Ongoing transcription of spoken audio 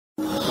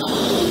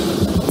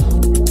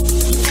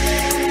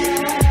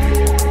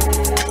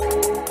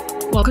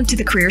Welcome to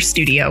the Career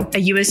Studio, a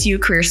USU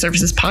Career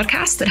Services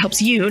podcast that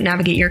helps you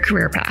navigate your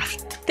career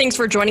path. Thanks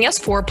for joining us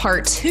for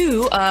part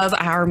 2 of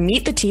our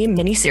Meet the Team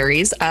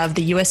mini-series of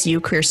the USU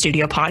Career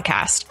Studio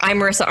podcast. I'm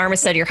Marissa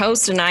Armistead, your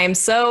host, and I am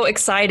so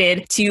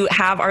excited to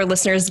have our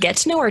listeners get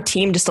to know our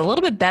team just a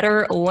little bit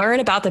better, learn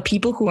about the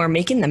people who are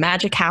making the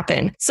magic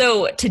happen.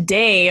 So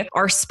today,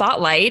 our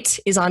spotlight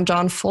is on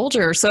John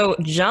Foulger. So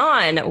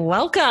John,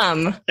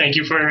 welcome. Thank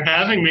you for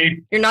having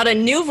me. You're not a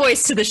new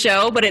voice to the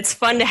show, but it's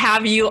fun to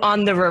have you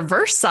on the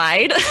reverse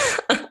side.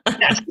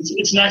 Yes,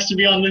 it's nice to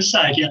be on this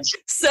side, yes.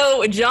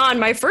 So John,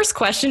 my first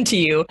question to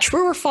you,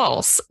 true or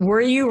false, were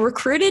you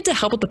recruited to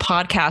help with the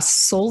podcast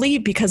solely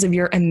because of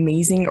your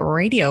amazing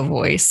radio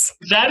voice?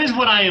 That is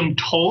what I am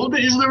told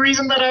is the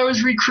reason that I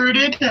was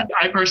recruited.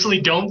 I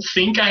personally don't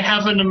think I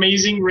have an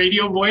amazing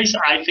radio voice.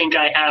 I think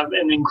I have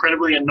an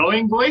incredibly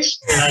annoying voice.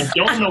 And I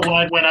don't know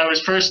why when I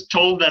was first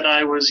told that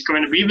I was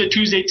going to be the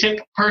Tuesday tip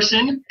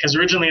person, because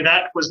originally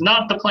that was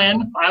not the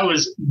plan, I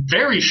was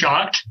very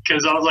shocked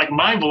because I was like,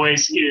 my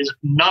voice is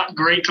not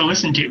great to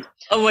listen to.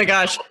 Oh my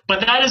gosh.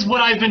 But that is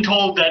what I've been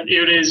told, that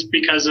it is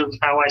because of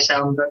how I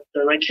sound, that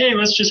they're like, hey,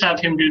 let's just have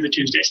him do the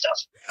Tuesday stuff.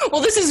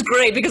 Well, this is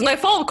great because my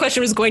follow-up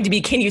question was going to be,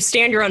 can you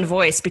stand your own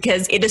voice?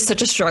 Because it is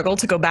such a struggle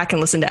to go back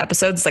and listen to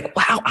episodes. It's like,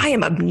 wow, I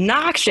am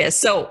obnoxious.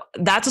 So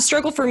that's a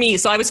struggle for me.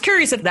 So I was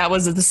curious if that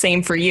was the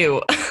same for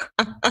you.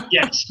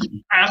 Yes.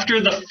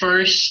 After the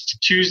first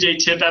Tuesday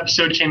tip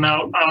episode came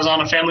out, I was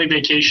on a family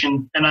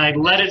vacation and I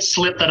let it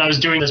slip that I was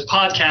doing this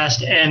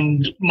podcast,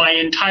 and my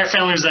entire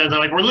family was there. They're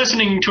like, we're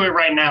listening to it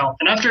right now.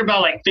 And after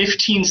about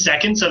 15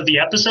 seconds of the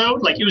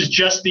episode, it was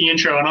just the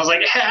intro. And I was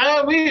like,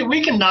 hey,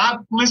 we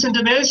cannot listen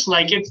to this.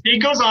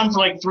 It goes on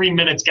for 3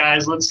 minutes,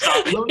 guys. Let's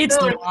stop. It's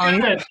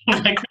long.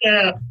 I'm like,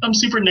 yeah, I'm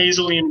super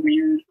nasally and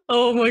weird.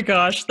 Oh my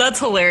gosh, that's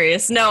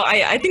hilarious. No,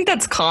 I think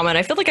that's common.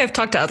 I feel like I've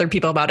talked to other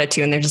people about it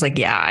too, and they're just like,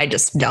 yeah, I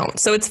just don't.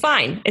 So it's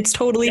fine. It's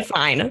totally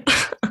fine.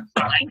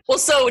 Well,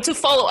 so to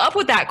follow up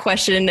with that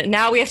question,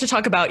 now we have to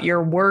talk about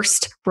your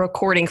worst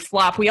recording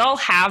flop. We all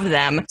have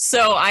them.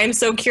 So I'm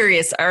so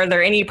curious, are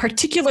there any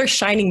particular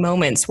shining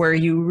moments where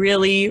you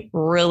really,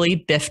 really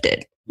biffed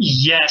it?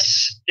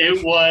 Yes,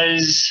 it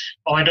was.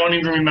 I don't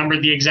even remember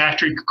the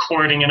exact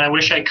recording, and I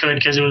wish I could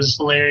because it was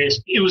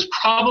hilarious. It was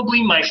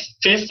probably my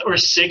 5th or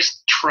 6th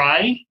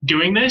try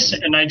doing this,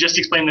 and I just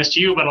explained this to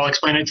you, but I'll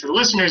explain it to the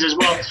listeners as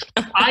well.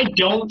 I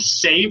don't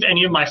save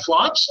any of my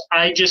flops.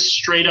 I just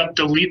straight up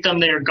delete them.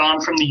 They are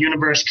gone from the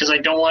universe because I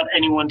don't want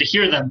anyone to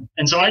hear them.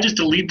 And so I just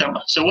delete them.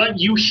 So what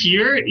you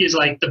hear is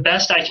the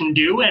best I can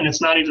do, and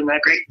it's not even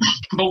that great.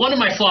 But one of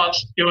my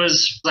flops, it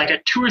was a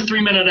 2 or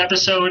 3 minute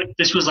episode.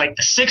 This was the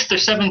 6th or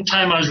 7th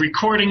time I was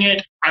recording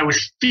it. I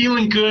was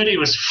feeling good. It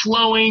was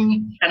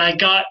flowing. And I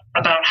got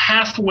about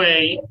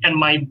halfway and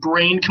my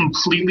brain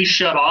completely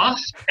shut off.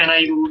 And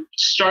I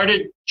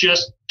started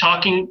just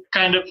talking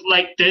kind of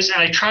like this.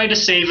 And I tried to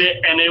save it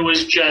and it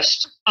was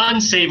just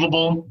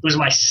unsavable. It was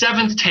my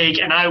 7th take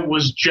and I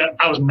was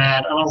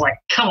mad. And I was like,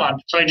 come on.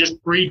 So I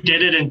just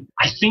redid it. And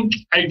I think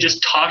I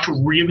just talked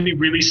really,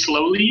 really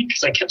slowly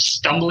because I kept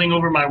stumbling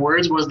over my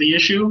words was the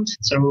issue.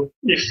 So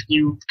if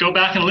you go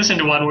back and listen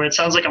to one where it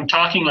sounds like I'm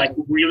talking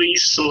really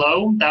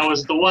slow, that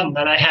was the one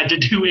that I had to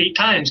do 8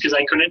 times because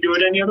I couldn't do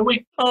it any other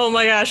way. Oh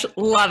my gosh.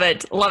 Love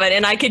it. Love it.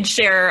 And I could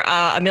share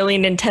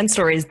 1,010,000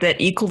 stories that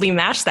equally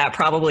match that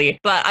probably.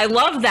 But I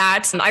love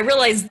that. I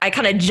realized I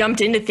kind of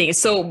jumped into things.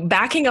 So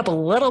backing up a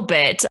little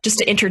bit, just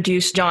to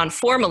introduce John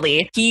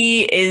formally,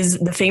 he is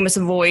the famous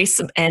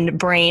voice and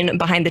brain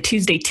behind the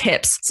Tuesday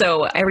tips.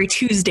 So every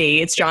Tuesday,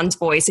 it's John's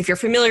voice. If you're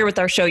familiar with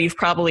our show, you've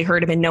probably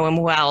heard him and know him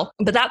well.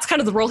 But that's kind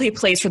of the role he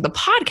plays for the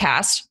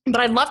podcast.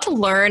 But I'd love to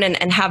learn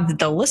and have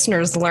the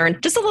listeners learn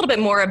just a little bit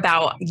more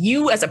about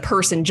you as a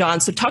person, John.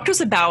 So talk to us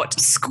about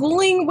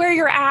schooling, where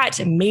you're at,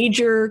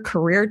 major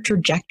career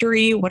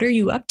trajectory. What are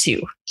you up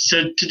to?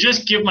 So to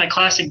just give my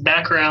classic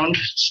background,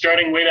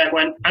 starting way back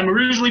when, I'm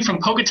originally from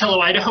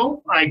Pocatello,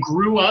 Idaho. I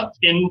grew up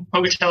in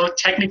Pocatello,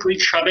 technically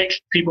Trubbick.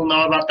 People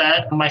know about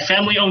that. My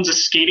family owns a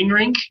skating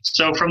rink.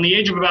 So from the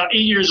age of about 8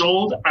 years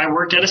old, I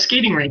worked at a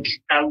skating rink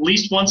at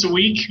least once a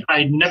week.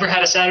 I never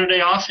had a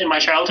Saturday off in my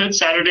childhood.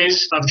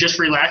 Saturdays of just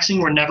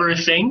relaxing were never a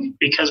thing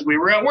because we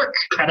were at work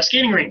at a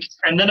skating rink.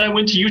 And then I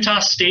went to Utah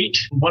State.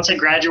 Once I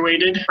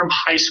graduated from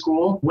high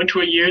school, went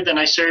to a year, then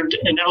I served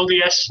an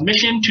LDS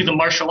mission to the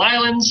Marshall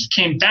Islands,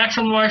 came back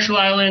from the Marshall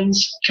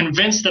Islands,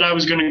 convinced that I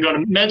was going to go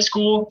to med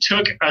school,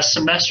 took a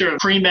semester of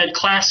pre-med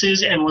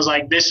classes and was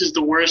like, this is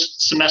the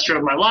worst semester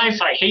of my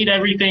life. I hate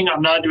everything.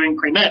 I'm not doing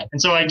pre-med.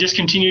 And so I just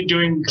continued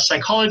doing a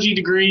psychology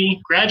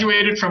degree,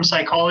 graduated from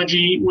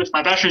psychology with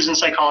my bachelor's in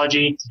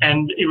psychology.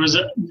 And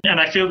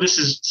I feel this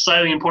is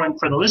slightly important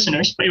for the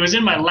listeners, but it was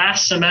in my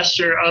last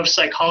semester of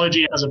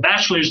psychology as a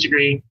bachelor's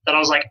degree that I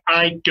was like,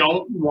 I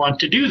don't want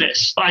to do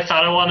this. I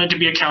thought I wanted to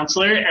be a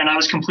counselor and I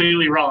was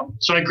completely wrong.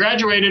 So I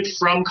graduated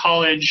from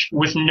college college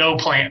with no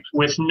plan,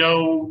 with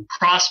no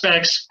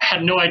prospects,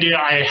 had no idea.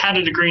 I had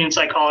a degree in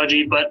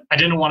psychology, but I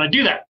didn't want to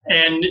do that.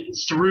 And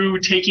through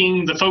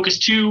taking the Focus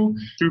 2,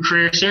 through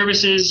career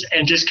services,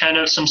 and just kind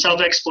of some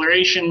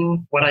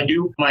self-exploration, what I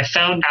do, I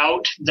found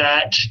out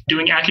that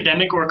doing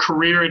academic or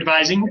career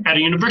advising at a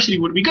university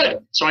would be good.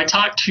 So I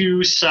talked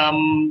to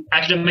some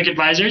academic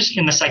advisors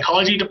in the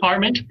psychology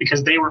department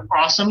because they were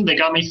awesome. They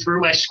got me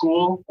through my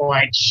school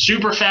like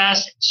super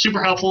fast,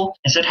 super helpful,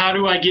 and said, how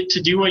do I get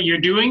to do what you're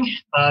doing?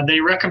 They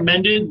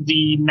recommended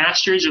the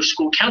Masters of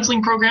School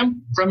Counseling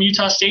program from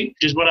Utah State,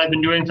 which is what I've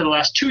been doing for the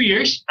last 2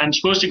 years. I'm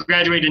supposed to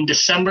graduate in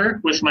December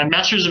with my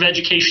Masters of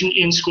Education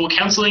in School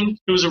Counseling.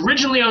 It was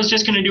originally I was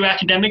just going to do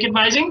academic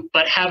advising,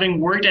 but having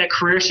worked at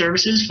career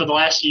services for the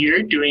last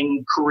year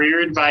doing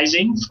career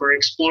advising for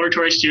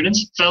exploratory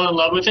students, fell in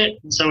love with it.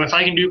 So if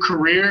I can do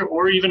career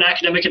or even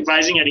academic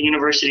advising at a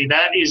university,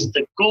 that is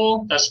the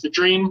goal. That's the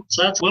dream.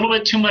 So that's a little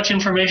bit too much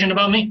information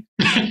about me.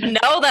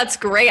 No, that's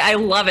great. I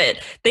love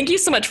it. Thank you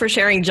so much for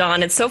sharing,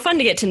 John. It's so fun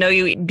to get to know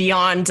you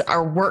beyond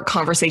our work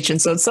conversation.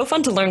 So it's so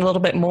fun to learn a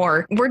little bit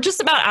more. We're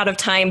just about out of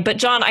time, but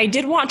John, I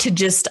did want to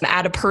just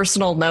add a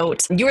personal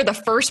note. You were the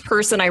first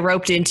person I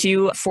roped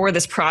into for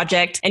this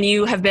project, and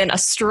you have been a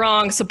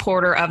strong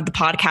supporter of the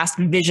podcast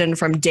vision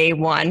from day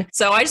one.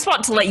 So I just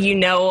want to let you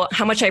know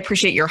how much I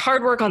appreciate your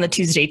hard work on the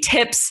Tuesday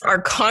tips.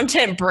 Our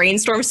content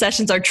brainstorm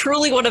sessions are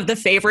truly one of the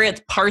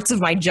favorite parts of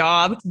my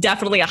job.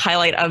 Definitely a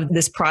highlight of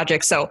this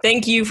project. So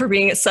thank you for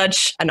being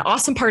such an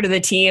awesome part of the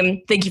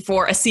team. Thank you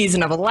for a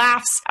season of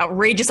laughs,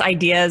 outrageous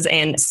ideas,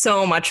 and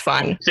so much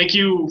fun. Thank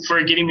you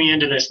for getting me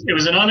into this. It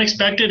was an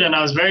unexpected, and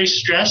I was very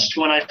stressed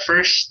when I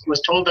first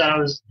was told that I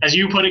was, as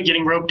you put it,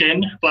 getting roped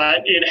in,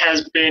 but it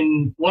has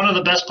been one of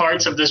the best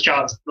parts of this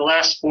job. The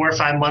last 4 or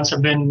 5 months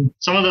have been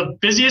some of the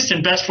busiest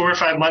and best 4 or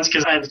 5 months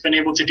because I've been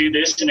able to do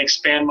this and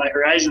expand my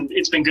horizon.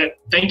 It's been good.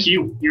 Thank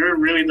you. You're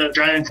really the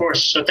driving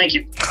force. So thank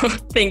you.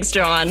 Thanks,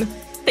 John.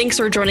 Thanks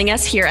for joining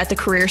us here at the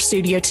Career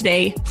Studio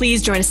today.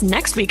 Please join us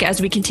next week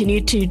as we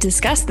continue to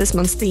discuss this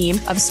month's theme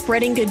of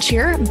spreading good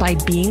cheer by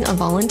being a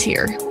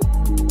volunteer.